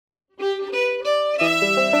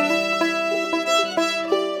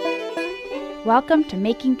Welcome to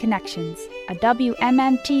Making Connections, a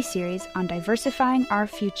WMMT series on diversifying our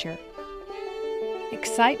future.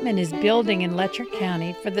 Excitement is building in Letcher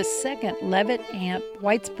County for the second Levitt Amp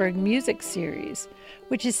Whitesburg Music Series,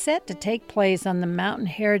 which is set to take place on the Mountain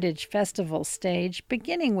Heritage Festival stage,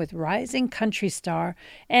 beginning with rising country star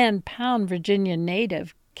and Pound, Virginia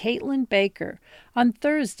native Caitlin Baker on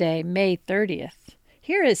Thursday, May 30th.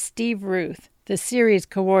 Here is Steve Ruth, the series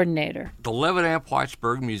coordinator. The Levitt Amp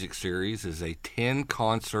Whitesburg Music Series is a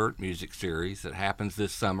 10-concert music series that happens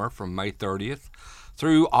this summer from May 30th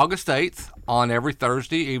through August 8th on every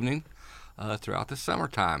Thursday evening throughout the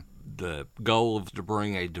summertime. The goal is to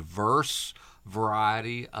bring a diverse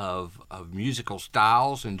variety of musical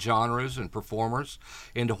styles and genres and performers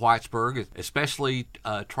into Whitesburg, especially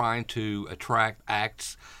trying to attract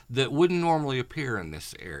acts that wouldn't normally appear in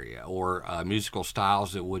this area, or musical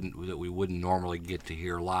styles that we wouldn't normally get to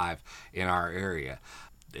hear live in our area.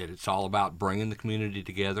 It's all about bringing the community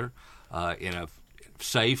together in a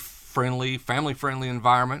safe, friendly, family-friendly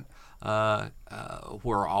environment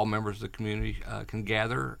where all members of the community can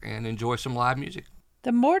gather and enjoy some live music.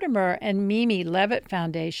 The Mortimer and Mimi Levitt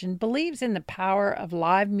Foundation believes in the power of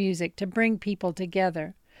live music to bring people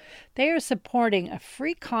together. They are supporting a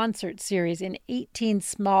free concert series in 18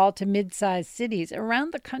 small to mid-sized cities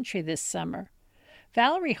around the country this summer.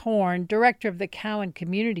 Valerie Horn, director of the Cowan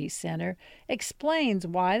Community Center, explains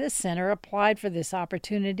why the center applied for this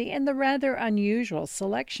opportunity and the rather unusual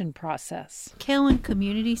selection process. Cowan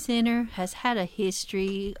Community Center has had a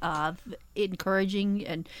history of encouraging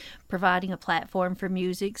and providing a platform for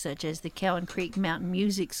music, such as the Cowan Creek Mountain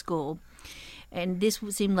Music School. And this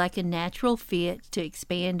seemed like a natural fit to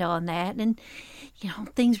expand on that. And,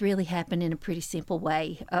 things really happen in a pretty simple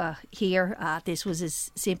way here. This was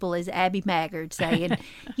as simple as Abby Maggard saying,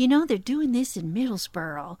 they're doing this in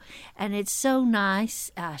Middlesboro. And it's so nice.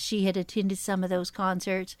 She had attended some of those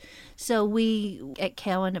concerts. So we at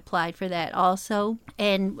Cowan applied for that also.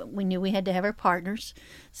 And we knew we had to have our partners.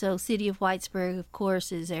 So City of Whitesburg, of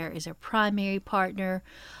course, is our primary partner.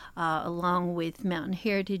 Along with Mountain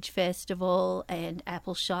Heritage Festival and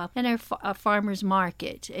Apple Shop and our farmers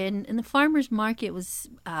market. And the farmers market was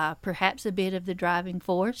perhaps a bit of the driving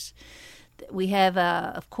force. We have,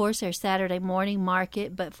 of course, our Saturday morning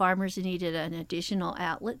market, but farmers needed an additional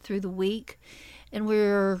outlet through the week. And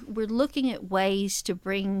we're looking at ways to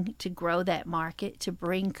grow that market, to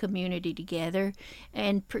bring community together,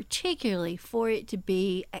 and particularly for it to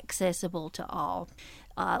be accessible to all.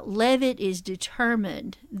 Levitt is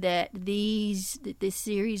determined that this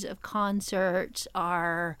series of concerts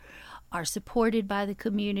are supported by the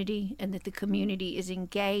community and that the community is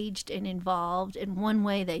engaged and involved. And one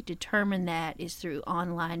way they determine that is through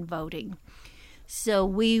online voting. So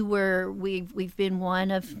we've been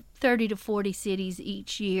one of 30 to 40 cities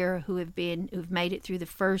each year who've made it through the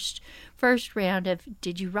first round of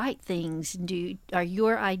did you write things? Are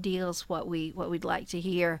your ideals what we'd like to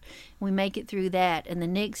hear? We make it through that, and the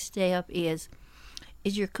next step is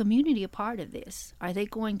your community a part of this? Are they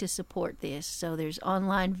going to support this? So there's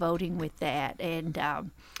online voting with that, and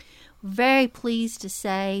very pleased to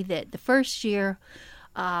say that the first year.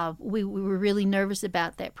 We were really nervous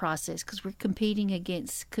about that process because we're competing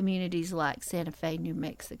against communities like Santa Fe, New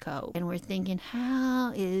Mexico, and we're thinking,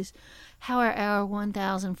 how are our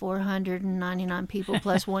 1,499 people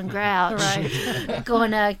plus one grouch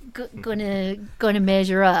going to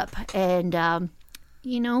measure up? And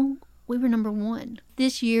we were number one.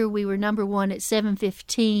 This year we were number one at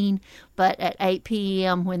 7:15, but at 8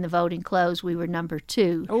 p.m. when the voting closed, we were number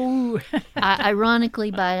two. Oh,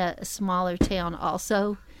 ironically, by a smaller town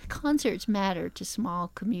also. Concerts matter to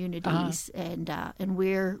small communities, and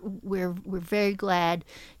we're very glad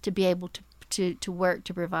to be able to work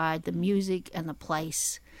to provide the music and the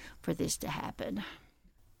place for this to happen.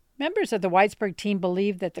 Members of the Whitesburg team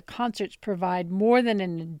believe that the concerts provide more than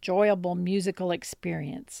an enjoyable musical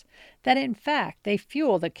experience, that in fact they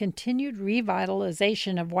fuel the continued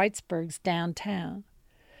revitalization of Whitesburg's downtown.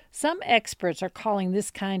 Some experts are calling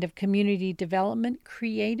this kind of community development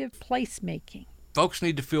creative placemaking. Folks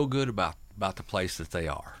need to feel good about the place that they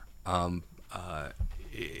are.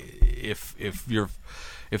 If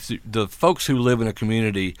the folks who live in a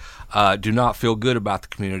community do not feel good about the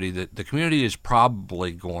community, the community is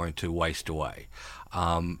probably going to waste away.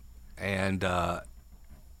 And I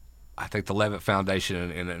think the Levitt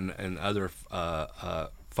Foundation and other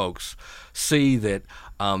folks see that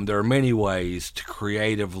there are many ways to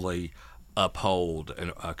creatively uphold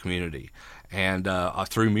a community. And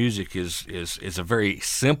through music is a very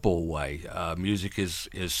simple way. Music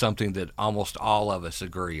is something that almost all of us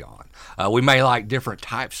agree on. We may like different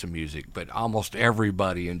types of music, but almost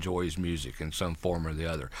everybody enjoys music in some form or the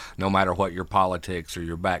other, no matter what your politics or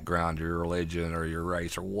your background or your religion or your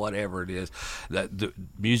race or whatever it is. That the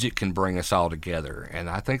music can bring us all together, and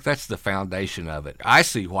I think that's the foundation of it. I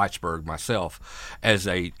see Whitesburg myself as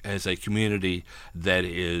a community that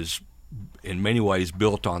is in many ways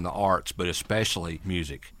built on the arts, but especially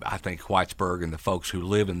music. I think Whitesburg and the folks who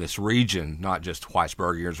live in this region, not just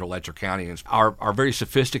Whitesburgians or Letcher Countyans, are very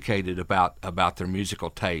sophisticated about their musical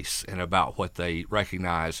tastes and about what they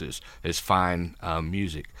recognize as fine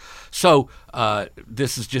music. So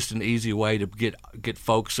this is just an easy way to get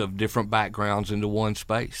folks of different backgrounds into one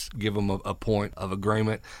space, give them a point of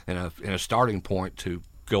agreement and a starting point to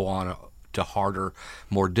go on to harder,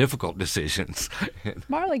 more difficult decisions.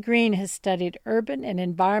 Marley Green has studied urban and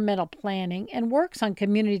environmental planning and works on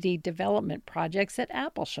community development projects at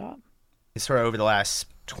Appalshop. Sort of over the last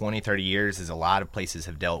 20, 30 years, as a lot of places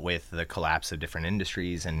have dealt with the collapse of different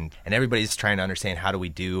industries, and everybody's trying to understand how do we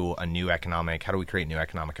create new economic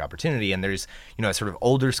opportunity. And there's, a sort of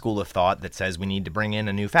older school of thought that says we need to bring in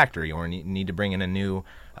a new factory or need to bring in a new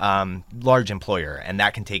large employer, and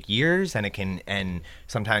that can take years, and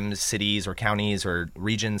sometimes cities or counties or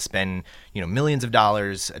regions spend millions of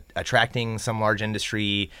dollars attracting some large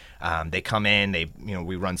industry. They come in,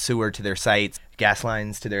 we run sewer to their sites, gas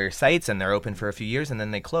lines to their sites, and they're open for a few years and then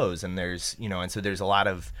they close. And there's and so there's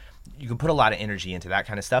you can put a lot of energy into that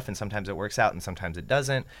kind of stuff, and sometimes it works out and sometimes it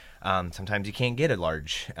doesn't. Sometimes you can't get a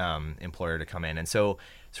large employer to come in. And so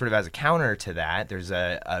sort of as a counter to that, there's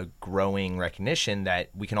a growing recognition that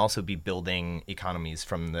we can also be building economies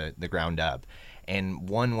from the ground up. And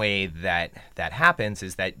one way that happens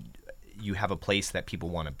is that you have a place that people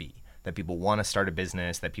want to be, that people want to start a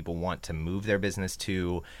business, that people want to move their business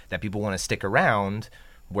to, that people want to stick around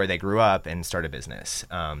where they grew up and start a business.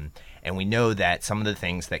 And we know that some of the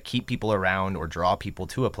things that keep people around or draw people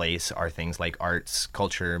to a place are things like arts,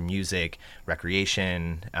 culture, music,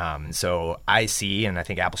 recreation. So I see, and I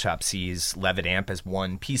think Appalshop sees, Levitt Amp as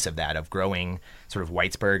one piece of that, of growing sort of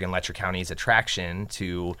Whitesburg and Letcher County's attraction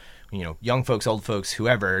to young folks, old folks,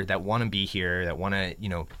 whoever, that want to be here, that want to,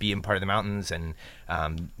 be in part of the mountains and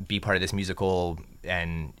be part of this musical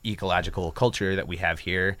and ecological culture that we have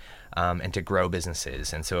here, and to grow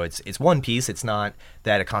businesses. And so it's one piece. It's not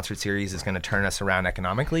that a concert series is going to turn us around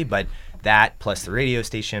economically, but that plus the radio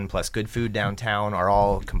station plus good food downtown are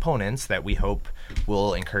all components that we hope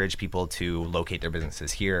will encourage people to locate their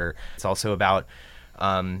businesses here. It's also about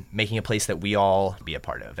making a place that we all be a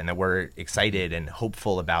part of and that we're excited and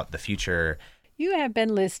hopeful about the future. You have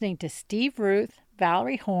been listening to Steve Ruth,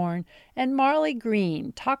 Valerie Horn, and Marley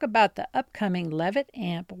Green talk about the upcoming Levitt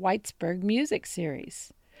Amp Whitesburg music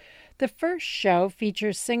series. The first show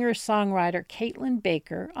features singer-songwriter Caitlin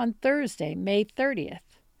Baker on Thursday, May 30th.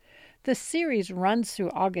 The series runs through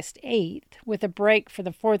August 8th, with a break for the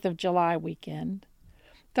 4th of July weekend.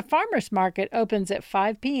 The farmers market opens at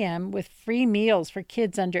 5 p.m. with free meals for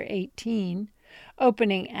kids under 18.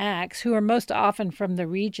 Opening acts, who are most often from the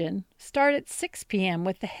region, start at 6 p.m.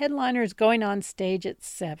 with the headliners going on stage at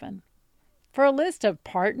 7. For a list of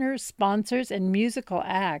partners, sponsors, and musical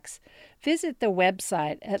acts, visit the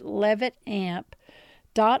website at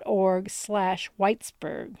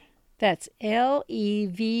levittamp.org/Whitesburg. That's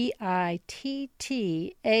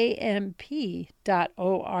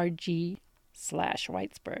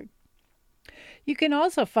LEVITTAMP.org/Whitesburg. You can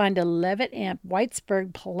also find a Levitt Amp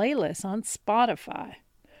Whitesburg playlist on Spotify.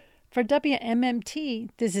 For WMMT,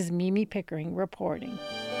 this is Mimi Pickering reporting.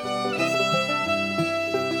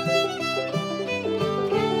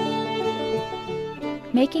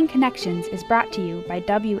 Making Connections is brought to you by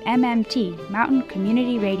WMMT Mountain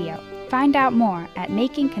Community Radio. Find out more at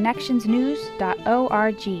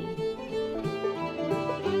makingconnectionsnews.org.